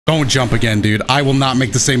Don't jump again, dude. I will not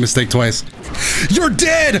make the same mistake twice. You're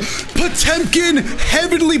dead! Potemkin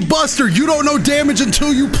Heavenly Buster! You don't know damage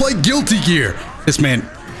until you play Guilty Gear. This man...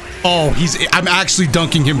 Oh, I'm actually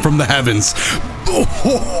dunking him from the heavens.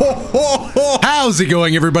 How's it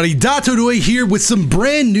going, everybody? Dotodoya here with some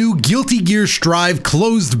brand new Guilty Gear Strive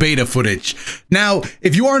closed beta footage. Now,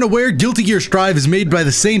 if you aren't aware, Guilty Gear Strive is made by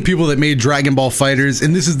the same people that made Dragon Ball FighterZ,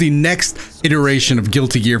 and this is the next iteration of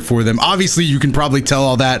Guilty Gear for them. Obviously, you can probably tell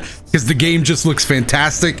all that because the game just looks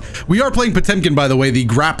fantastic. We are playing Potemkin, by the way, the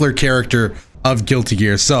grappler character of Guilty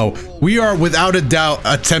Gear. So we are without a doubt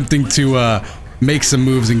attempting to make some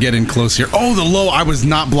moves and get in close here. Oh, the low, I was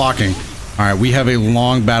not blocking. All right, we have a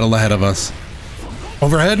long battle ahead of us.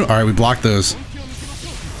 Overhead? All right, we blocked those.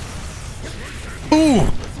 Ooh.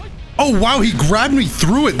 Oh, wow, he grabbed me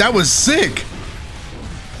through it. That was sick.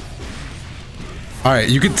 All right,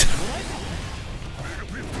 you could...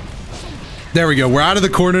 There we go. We're out of the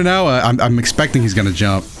corner now. I'm expecting he's going to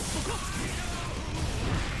jump.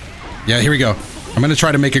 Yeah, here we go. I'm going to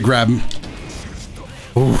try to make a grab.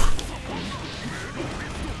 Ooh.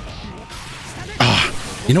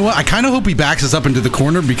 You know what? I kind of hope he backs us up into the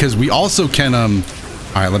corner because we also can, all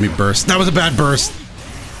right, let me burst. That was a bad burst.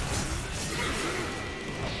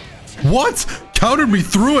 What? Countered me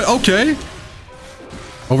through it. Okay.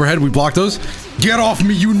 Overhead, we blocked those. Get off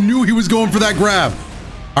me. You knew he was going for that grab.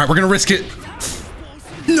 All right, we're going to risk it.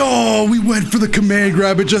 No, we went for the command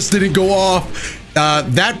grab. It just didn't go off.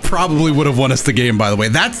 That probably would have won us the game, by the way.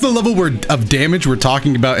 That's the level of damage we're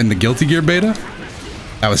talking about in the Guilty Gear beta.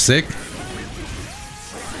 That was sick.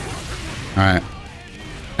 Alright.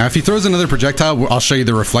 Now, if he throws another projectile, I'll show you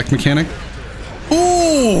the reflect mechanic.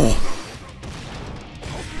 Ooh!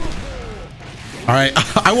 Alright,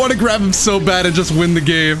 I want to grab him so bad and just win the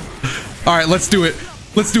game. Alright, let's do it.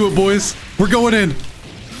 Let's do it, boys. We're going in.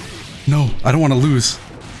 No, I don't want to lose.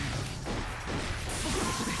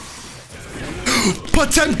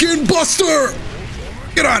 Potemkin Buster!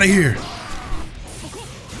 Get out of here.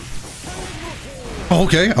 Oh,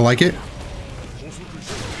 okay, I like it.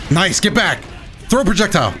 Nice, get back. Throw a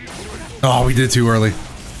projectile. Oh, we did it too early.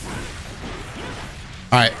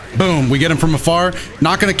 All right, boom. We get him from afar.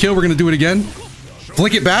 Not gonna kill, we're gonna do it again.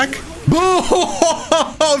 Flick it back. Boom!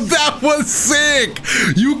 That was sick!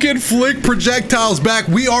 You can flick projectiles back.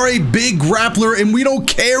 We are a big grappler and we don't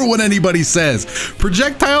care what anybody says.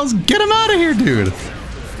 Projectiles, get him out of here, dude.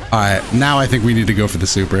 All right, now I think we need to go for the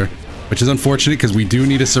super, which is unfortunate because we do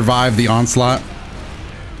need to survive the onslaught.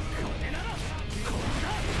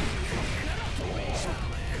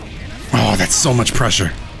 Oh, that's so much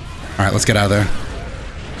pressure. All right, let's get out of there.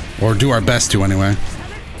 Or do our best to, anyway.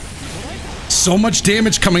 So much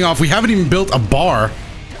damage coming off. We haven't even built a bar.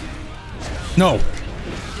 No.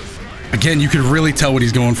 Again, you could really tell what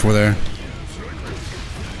he's going for there.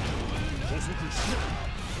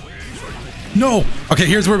 No. Okay,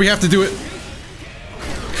 here's where we have to do it.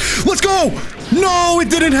 Let's go. No, it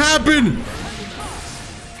didn't happen.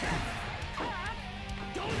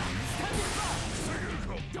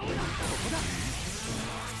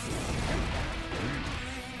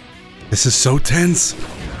 This is so tense.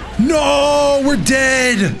 No, we're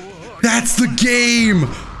dead. That's the game.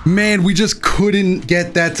 Man, we just couldn't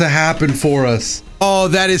get that to happen for us. Oh,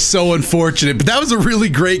 that is so unfortunate, but that was a really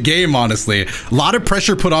great game, honestly. A lot of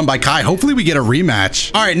pressure put on by Kai. Hopefully we get a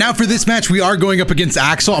rematch. All right, now for this match, we are going up against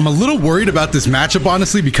Axel. I'm a little worried about this matchup,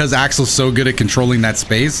 honestly, because Axel's so good at controlling that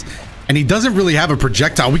space, and he doesn't really have a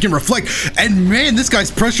projectile. We can reflect, and man, this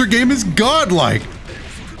guy's pressure game is godlike.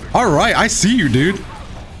 All right, I see you, dude.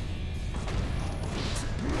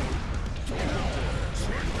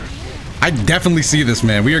 I definitely see this,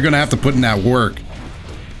 man. We are going to have to put in that work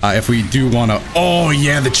if we do want to... Oh,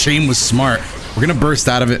 yeah, the chain was smart. We're going to burst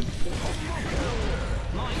out of it.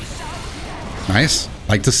 Nice.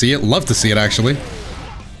 Like to see it. Love to see it, actually.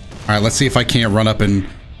 All right, let's see if I can't run up and...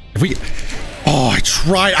 If we... Oh, I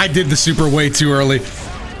tried. I did the super way too early.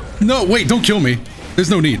 No, wait, don't kill me.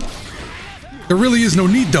 There's no need. There really is no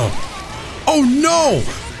need, though. Oh, no!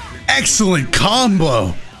 Excellent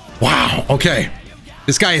combo. Wow, okay.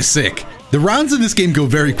 This guy is sick. The rounds in this game go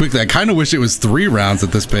very quickly. I kind of wish it was 3 rounds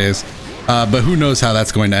at this pace, but who knows how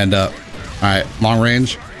that's going to end up. All right, long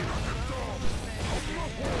range.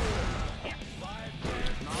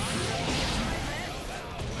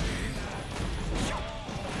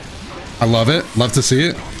 I love it. Love to see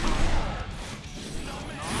it.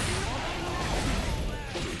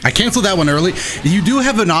 I canceled that one early. You do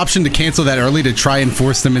have an option to cancel that early to try and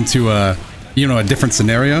force them into a, you know, a different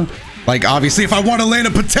scenario. Like, obviously, if I want to land a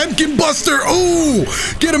Potemkin Buster, ooh,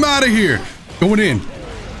 get him out of here. Going in.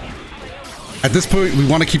 At this point, we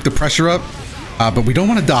want to keep the pressure up. But we don't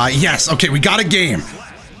want to die. Yes, okay, we got a game.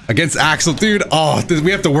 Against Axel, dude. Oh,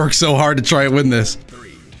 we have to work so hard to try and win this.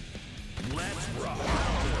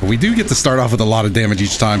 But we do get to start off with a lot of damage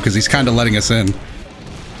each time because he's kind of letting us in.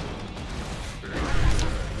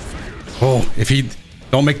 Oh, if he...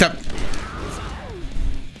 Don't make that...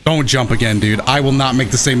 Don't jump again, dude. I will not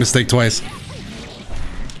make the same mistake twice.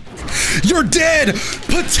 You're dead!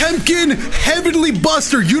 Potemkin, Heavenly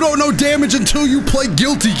Buster! You don't know damage until you play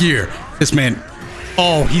Guilty Gear. This man...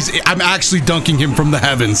 Oh, I'm actually dunking him from the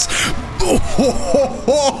heavens.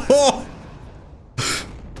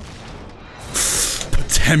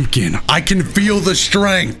 Potemkin, I can feel the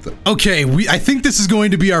strength. Okay, I think this is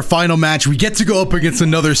going to be our final match. We get to go up against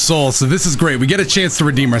another soul, so this is great. We get a chance to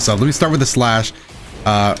redeem ourselves. Let me start with a slash.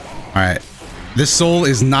 All right. This soul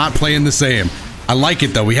is not playing the same. I like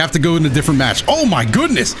it, though. We have to go in a different match. Oh, my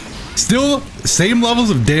goodness. Still, same levels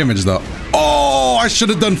of damage, though. Oh, I should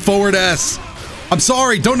have done forward S. I'm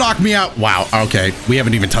sorry, don't knock me out. Wow, okay. We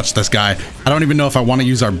haven't even touched this guy. I don't even know if I want to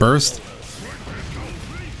use our burst.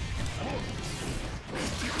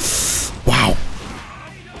 Wow.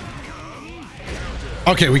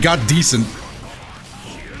 Okay, we got decent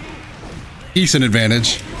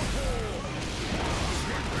advantage.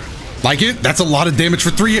 Like it? That's a lot of damage for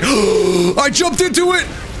 3. I jumped into it.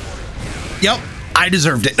 Yep, I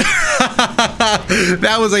deserved it.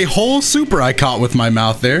 That was a whole super I caught with my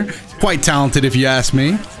mouth there. Quite talented, if you ask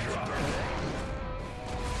me.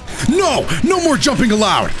 No! No more jumping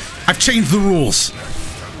allowed! I've changed the rules.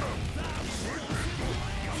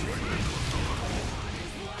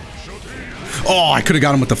 Oh, I could have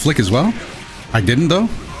got him with the flick as well. I didn't, though.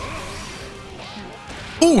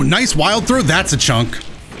 Oh, nice wild throw. That's a chunk.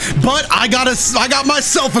 But I got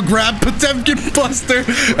myself a grab, Potemkin Buster,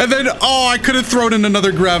 and then, oh, I could have thrown in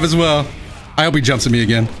another grab as well. I hope he jumps at me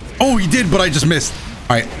again. Oh, he did, but I just missed.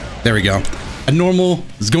 All right. There we go. A normal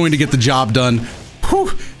is going to get the job done.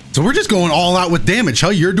 Whew. So we're just going all out with damage, huh?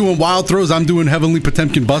 You're doing wild throws, I'm doing Heavenly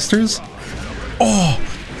Potemkin Busters. Oh,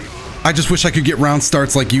 I just wish I could get round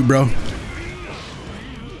starts like you, bro.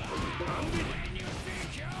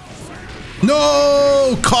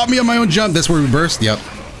 No! Caught me on my own jump. That's where we burst. Yep.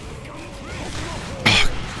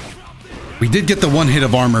 We did get the one hit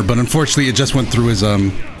of armor, but unfortunately it just went through his,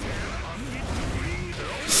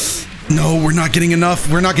 No, we're not getting enough.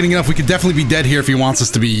 We're not getting enough. We could definitely be dead here if he wants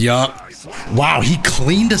us to be. Yup. Wow, he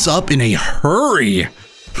cleaned us up in a hurry.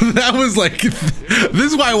 That was like,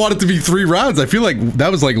 this is why I want it to be 3 rounds. I feel like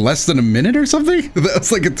that was like less than a minute or something. That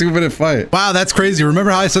was like a 2-minute fight. Wow, that's crazy.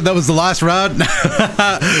 Remember how I said that was the last round?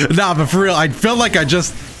 Nah, but for real, I felt like I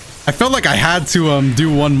had to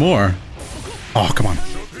do one more. Oh, come on.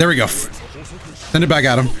 There we go. Send it back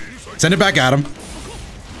at him. Send it back at him.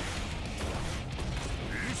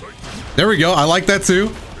 There we go. I like that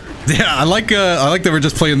too. Yeah, I like that we're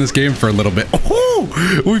just playing this game for a little bit.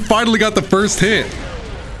 Oh, we finally got the first hit.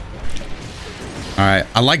 All right,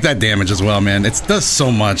 I like that damage as well, man. It does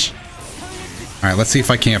so much. All right, let's see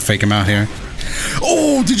if I can't fake him out here.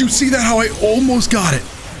 Oh, did you see that? How I almost got it.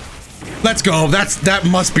 Let's go. That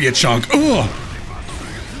must be a chunk. Ugh.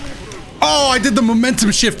 Oh, I did the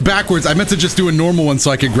momentum shift backwards. I meant to just do a normal one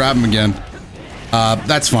so I could grab him again.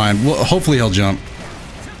 That's fine. Well, hopefully he'll jump.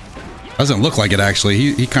 Doesn't look like it,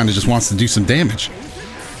 actually. He kind of just wants to do some damage.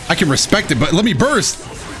 I can respect it, but let me burst.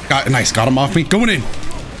 Nice, got him off me. Going in.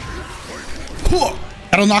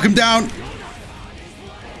 That'll knock him down. All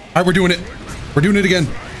right, we're doing it. We're doing it again.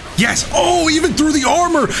 Yes. Oh, even through the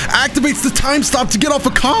armor. Activates the time stop to get off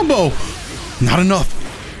a combo. Not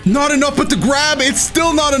enough. Not enough, but the grab, it's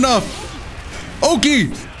still not enough. Okay.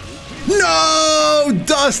 No,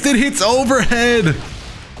 Dust, it hits overhead.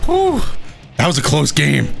 Whew. That was a close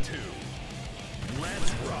game.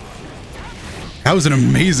 That was an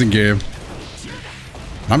amazing game.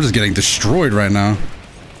 I'm just getting destroyed right now.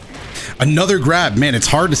 Another grab. Man, it's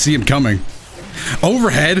hard to see him coming.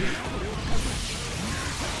 Overhead.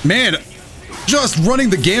 Man, just running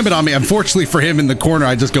the gambit on me. Unfortunately for him in the corner,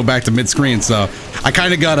 I just go back to mid-screen, so I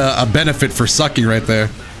kind of got a benefit for sucking right there.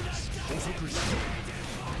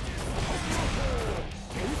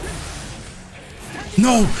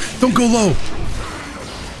 No, don't go low.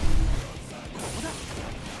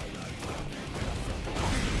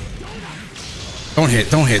 Don't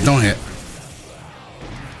hit, don't hit, don't hit.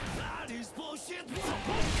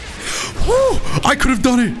 Woo! I could have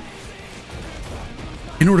done it.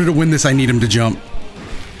 In order to win this, I need him to jump.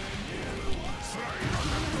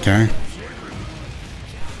 Okay.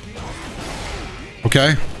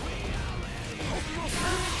 Okay.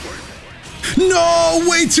 No,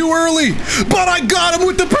 way too early. But I got him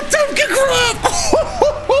with the Potemkin grab.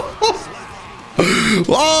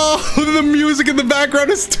 Oh, the music in the background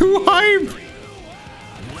is too hype.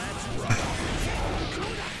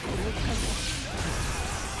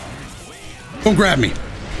 Don't grab me.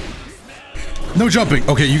 No jumping.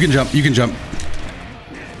 Okay, you can jump. You can jump.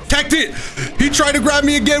 Teched it. He tried to grab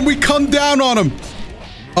me again. We come down on him.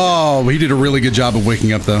 Oh, he did a really good job of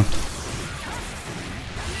waking up, though.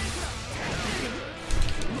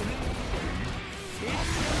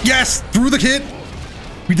 Yes, through the hit.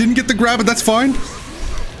 We didn't get the grab, but that's fine.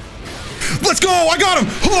 Let's go. I got him.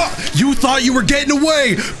 Huh. You thought you were getting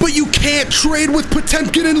away, but you can't trade with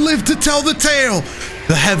Potemkin and live to tell the tale.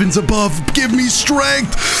 The heavens above give me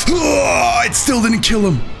strength. Oh, it still didn't kill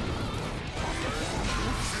him.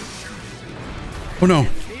 Oh, no.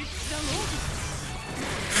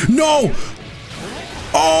 No.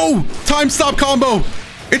 Oh, time stop combo.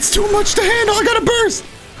 It's too much to handle. I gotta burst.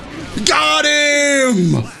 Got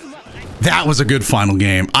him. That was a good final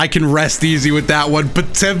game. I can rest easy with that one.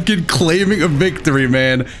 Potemkin claiming a victory,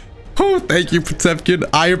 man. Oh, thank you, Potemkin.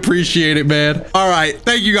 I appreciate it, man. All right.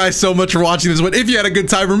 Thank you guys so much for watching this one. If you had a good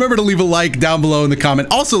time, remember to leave a like down below in the comment.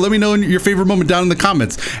 Also, let me know your favorite moment down in the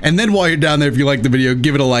comments. And then while you're down there, if you like the video,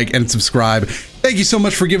 give it a like and subscribe. Thank you so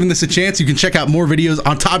much for giving this a chance. You can check out more videos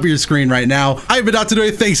on top of your screen right now. I've been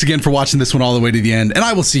Dotodoya. Thanks again for watching this one all the way to the end, and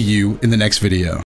I will see you in the next video.